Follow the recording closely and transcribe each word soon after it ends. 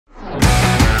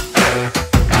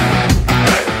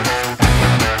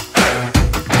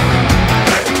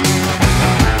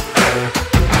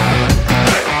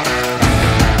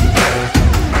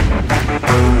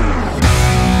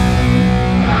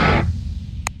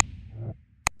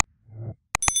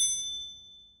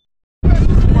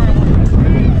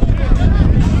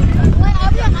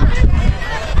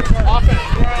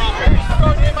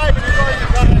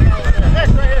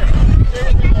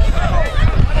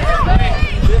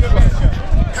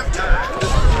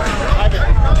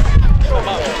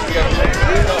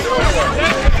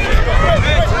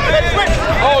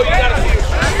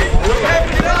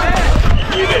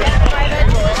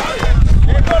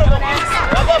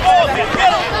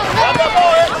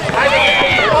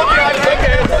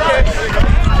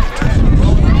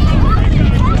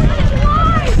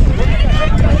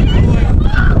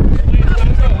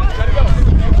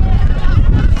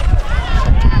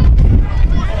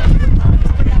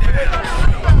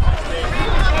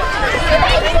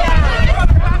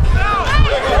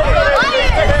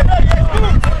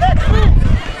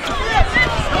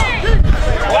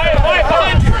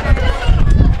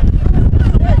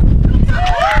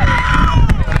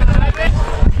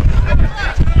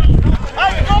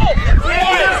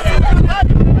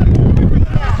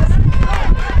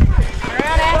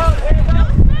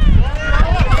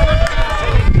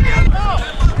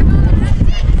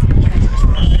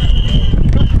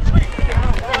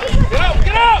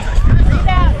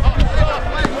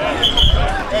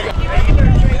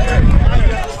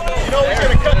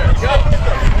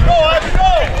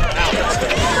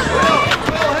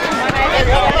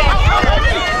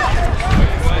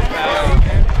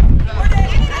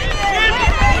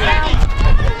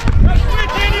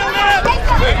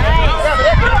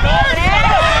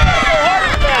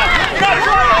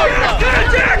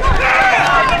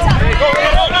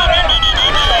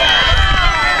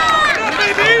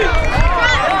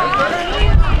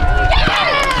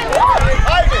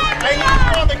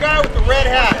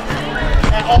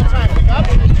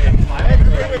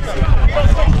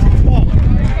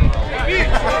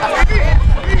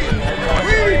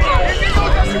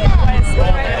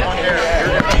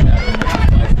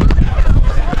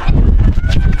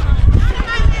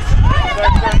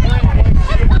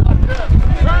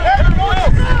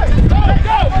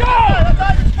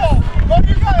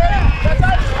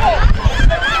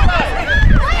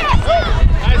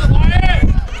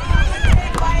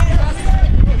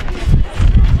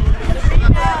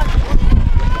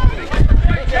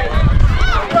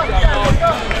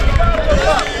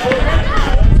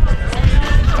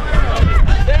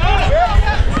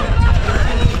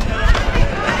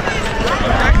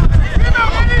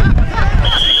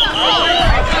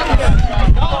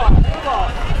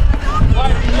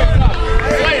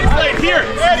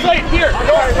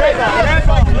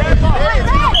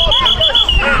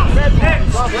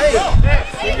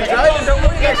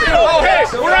Oh, hey,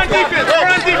 we're on defense. We're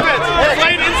on defense.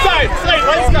 Slade inside. Slade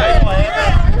right side.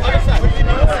 Other side.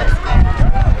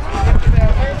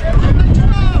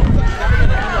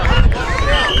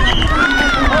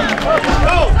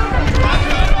 Go.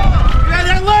 You got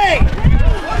that leg.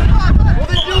 Well,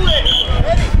 then do it.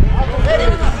 Ready.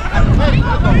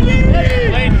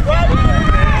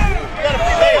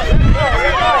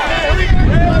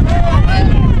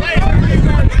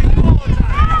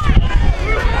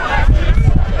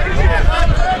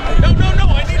 No,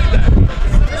 I needed that.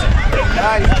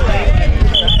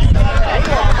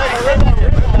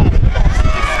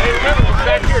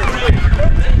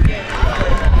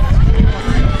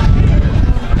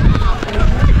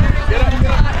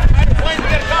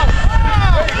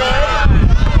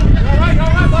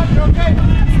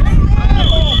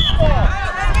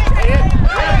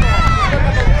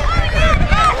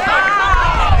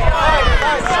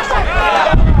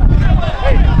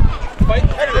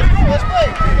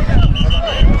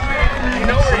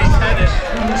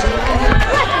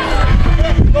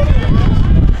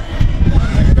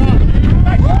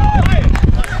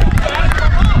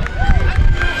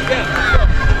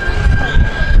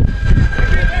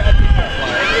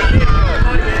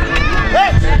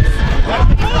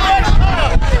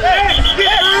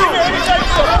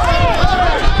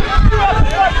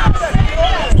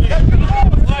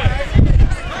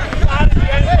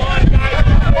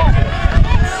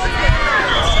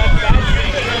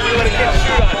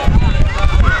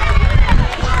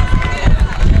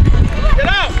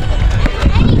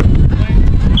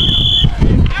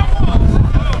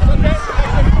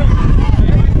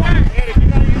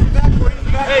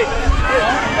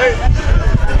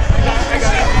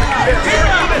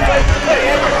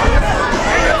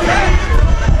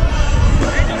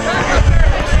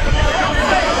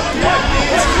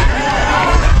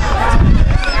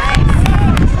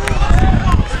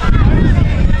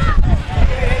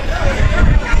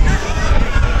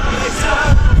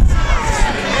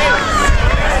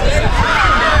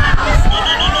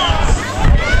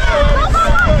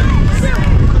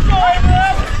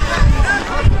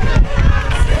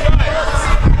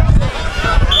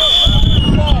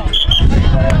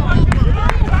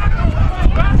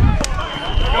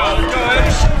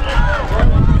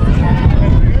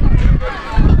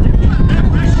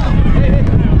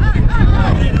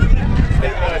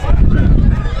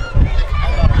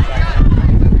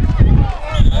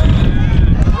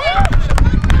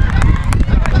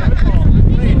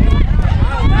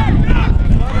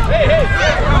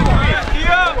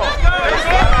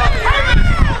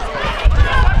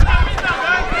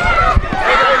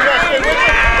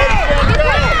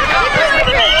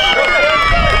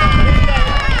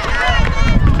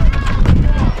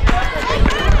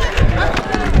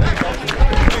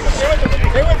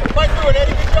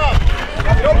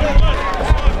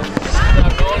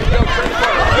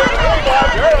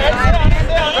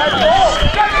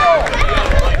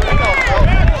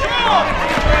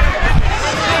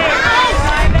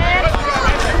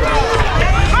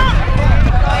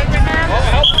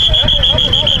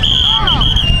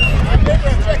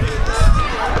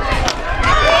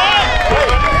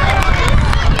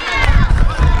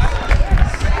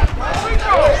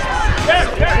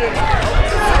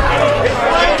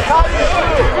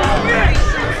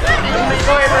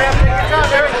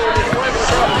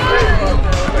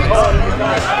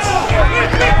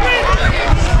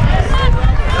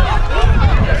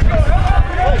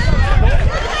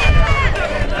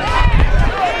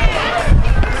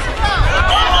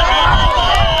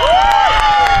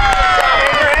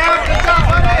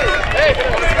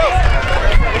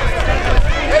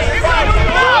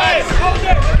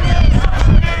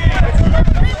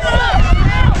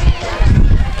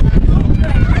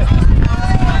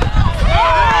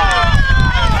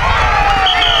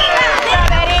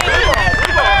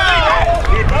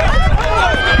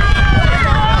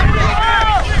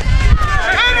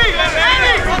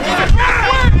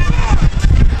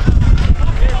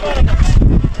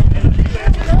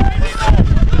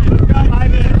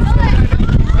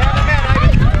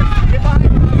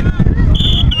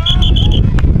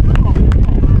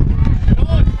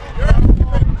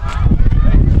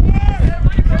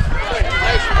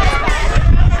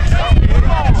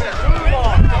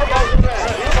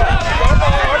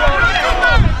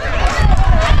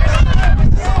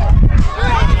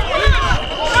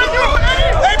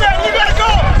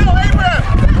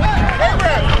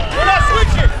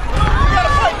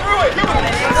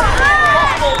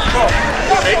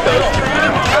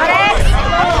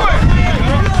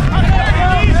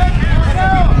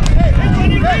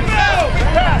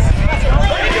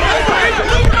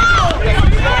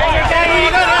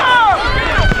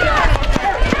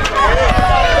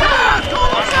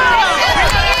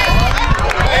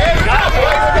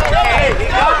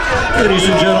 Ladies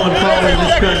and gentlemen, following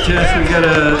this contest, we got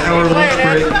an hour lunch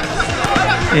break,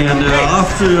 and off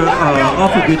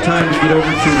a good time to get over to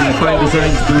the Fine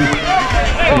Designs booth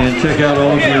and check out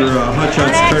all of your Hot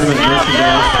Shots tournament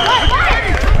merchandise.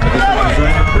 They can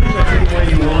design it pretty much any way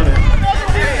you want it.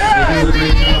 They do a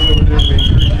great job over there. We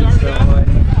encourage you to stop by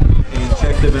and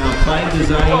check them out. Fine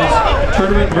Designs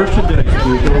tournament merchandise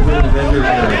booth over in the vendor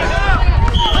area.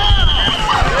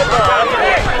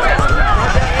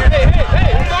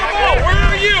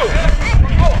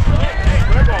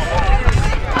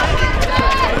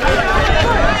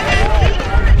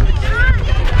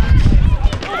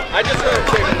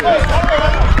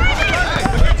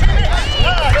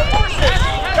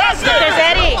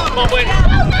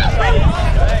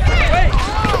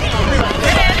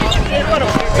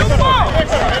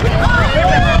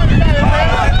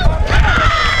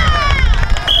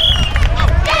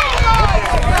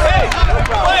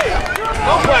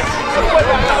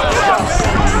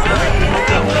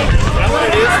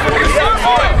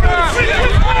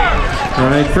 All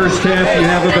right, first half, you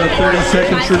have about 30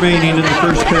 seconds remaining in the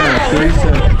first half. 30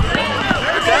 seconds.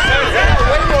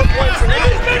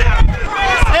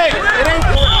 Hey,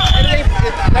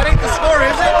 that ain't the score,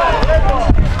 is it?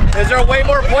 Is there way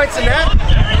more points than that?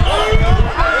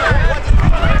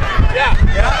 Yeah.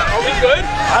 Yeah. Are we good?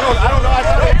 I don't know. I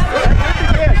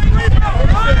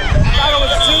thought it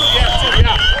was 2. Yeah, 2.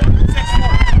 Yeah.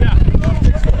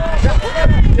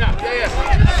 6-4. Yeah. Yeah.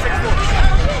 6-4.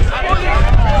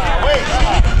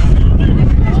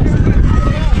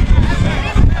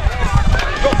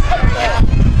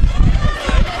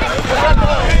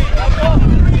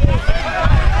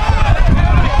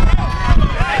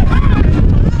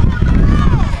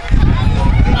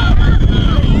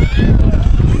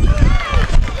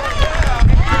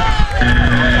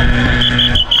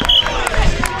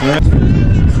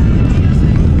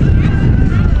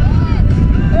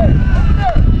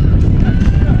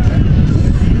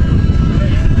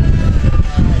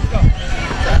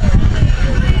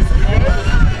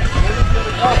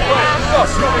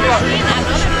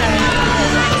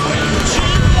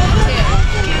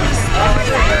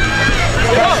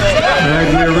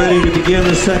 Begin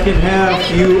the second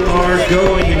half. You are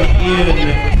going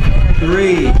in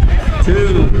 3,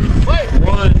 2,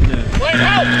 1.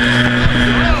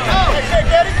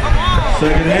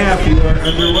 Second half, you are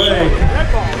underway.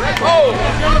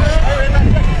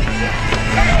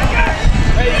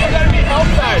 Hey, you gotta be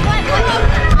outside. You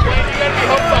gotta be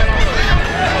outside.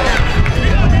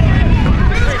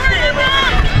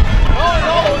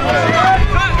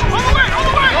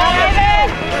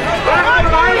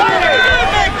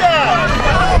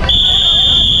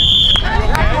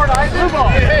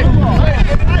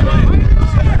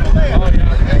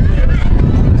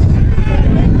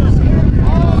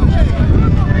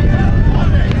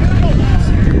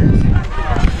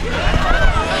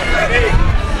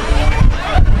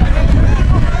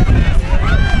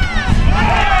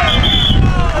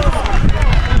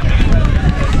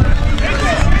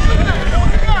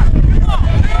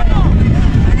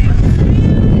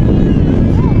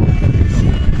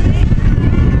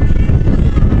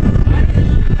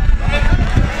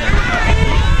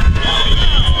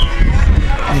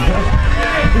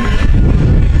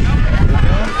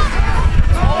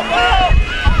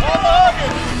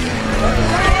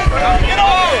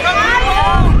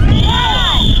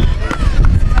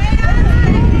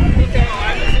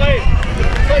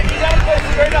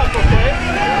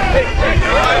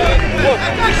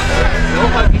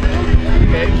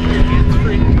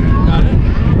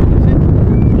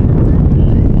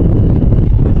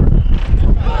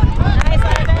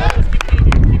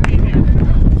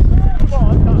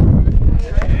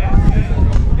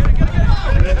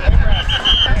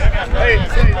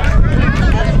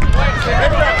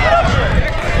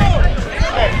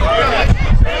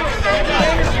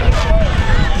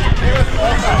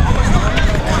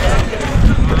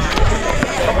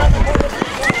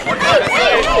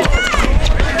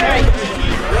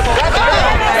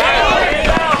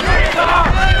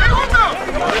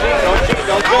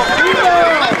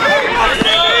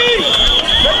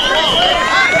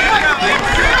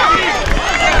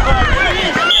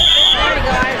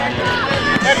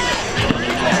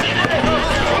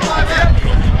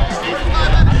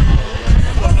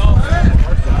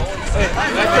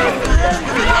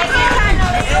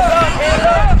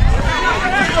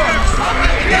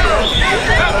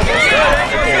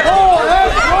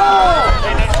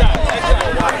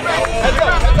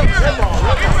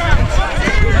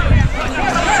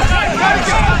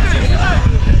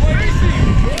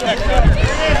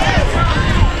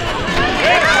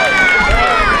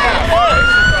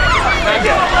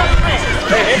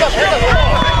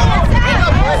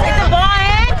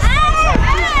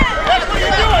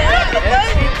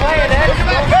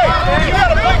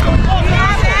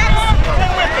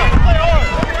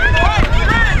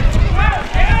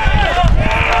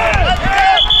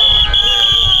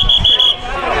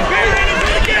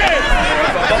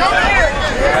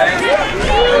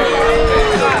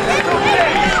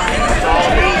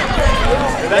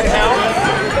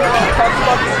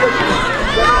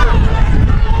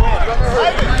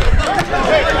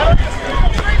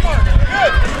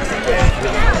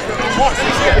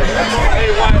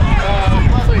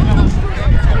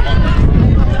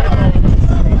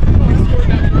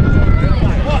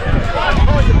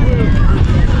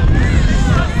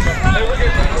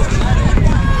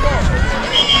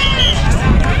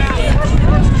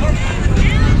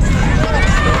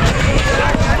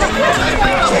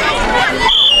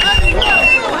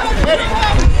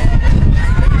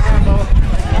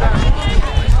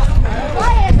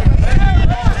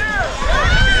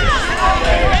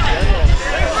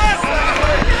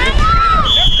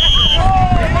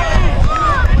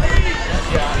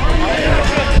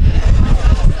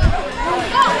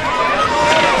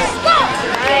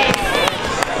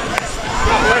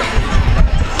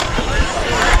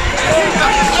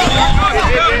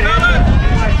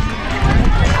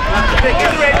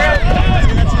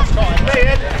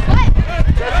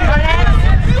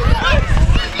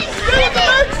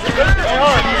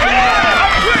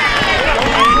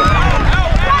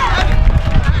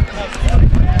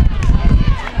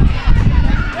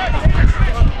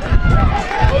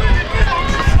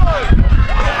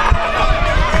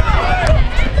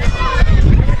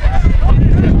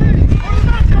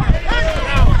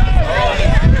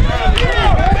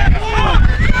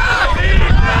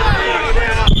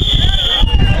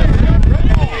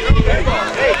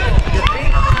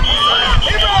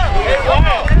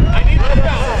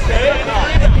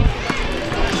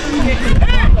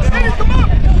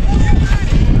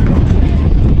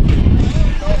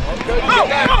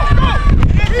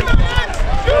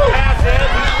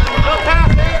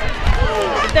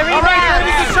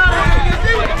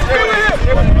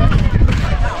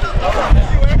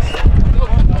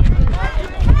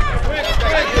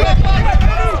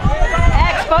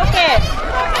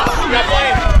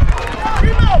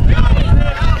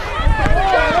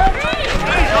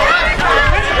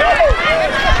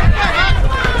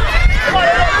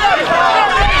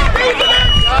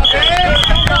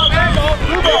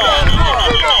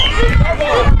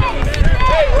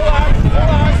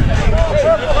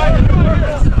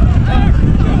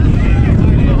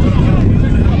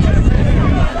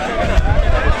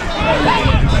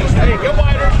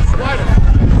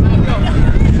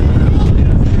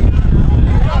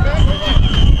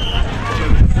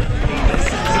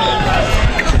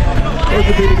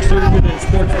 Orthopedic surgeon and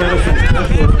sports medicine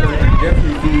specialist Dr.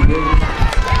 Jeffrey B. Williams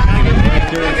is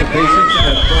caring for patients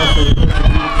at Foster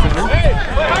Orthopedic Center.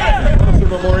 Foster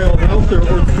Memorial Health, their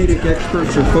orthopedic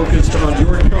experts are focused on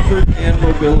your comfort and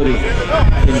mobility,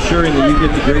 ensuring that you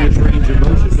get the greatest range of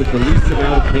motion with the least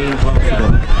amount of pain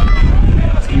possible.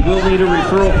 You will need a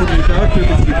referral from your doctor,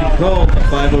 but you can call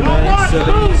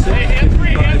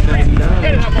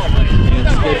 509-786-5599 and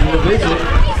schedule a visit.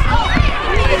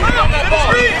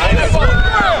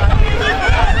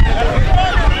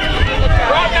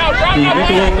 The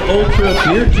Michelob Ultra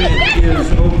beer tent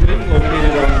is open,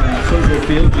 located on Sozo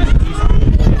Field, just east of the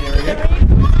plant area.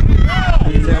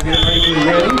 Please have your item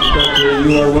ready, but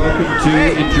you are welcome to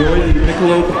enjoy the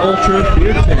Michelob Ultra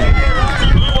beer tent.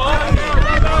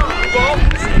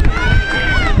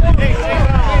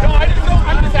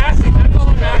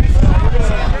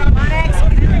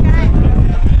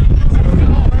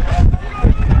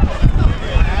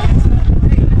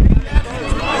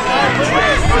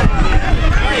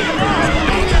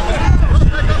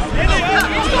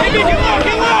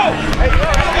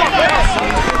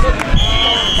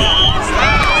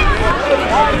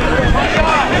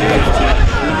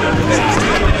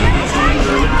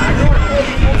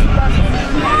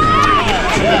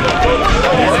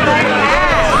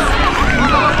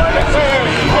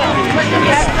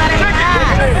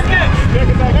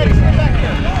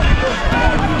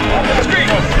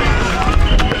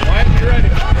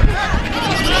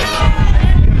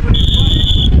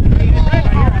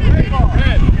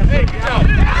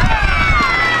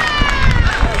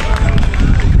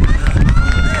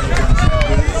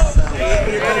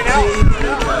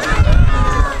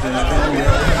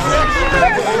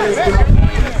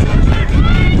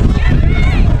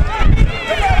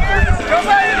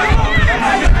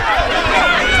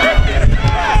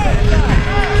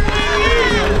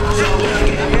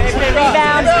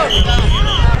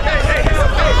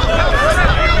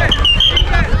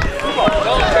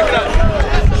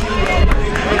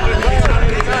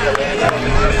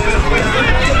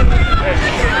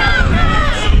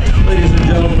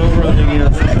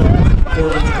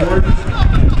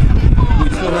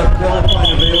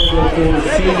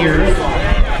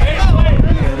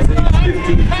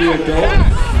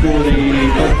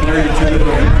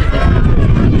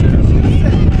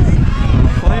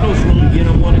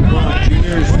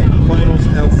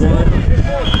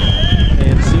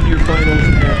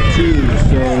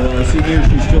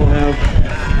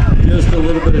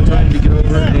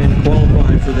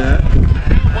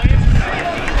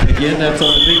 Again, that's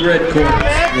on the big red court,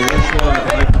 the Westlaw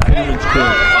High Performance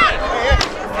Court.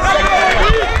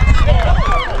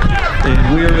 And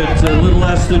we're at a little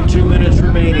less than 2 minutes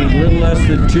remaining.